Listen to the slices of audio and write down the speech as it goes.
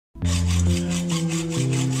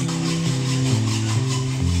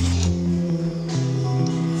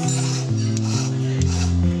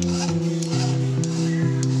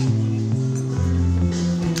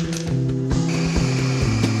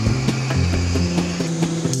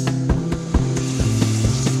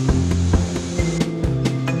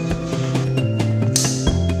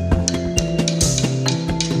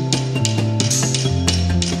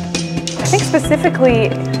Specifically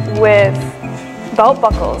with belt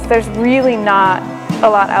buckles, there's really not a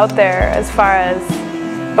lot out there as far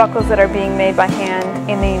as buckles that are being made by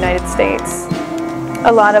hand in the United States.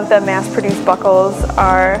 A lot of the mass-produced buckles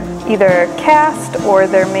are either cast or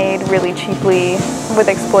they're made really cheaply with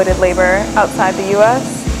exploited labor outside the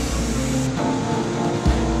US.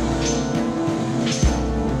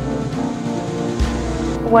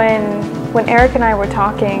 When Eric and I were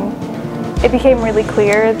talking, it became really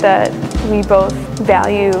clear that we both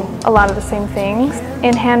value a lot of the same things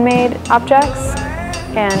in handmade objects,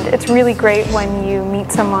 and it's really great when you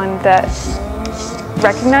meet someone that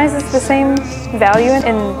recognizes the same value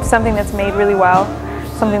in something that's made really well,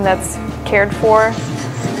 something that's cared for.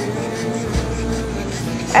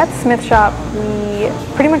 At Smithshop, we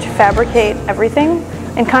pretty much fabricate everything,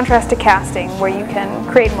 in contrast to casting, where you can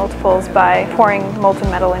create multiples by pouring molten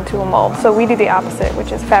metal into a mold. So we do the opposite,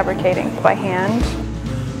 which is fabricating by hand.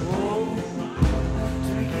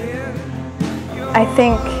 I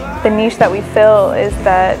think the niche that we fill is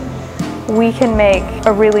that we can make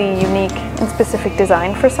a really unique and specific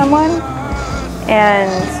design for someone,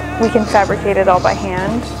 and we can fabricate it all by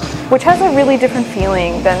hand, which has a really different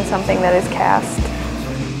feeling than something that is cast.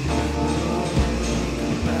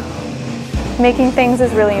 Making things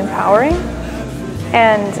is really empowering,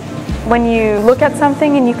 and when you look at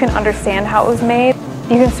something and you can understand how it was made,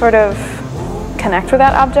 you can sort of connect with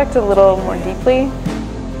that object a little more deeply.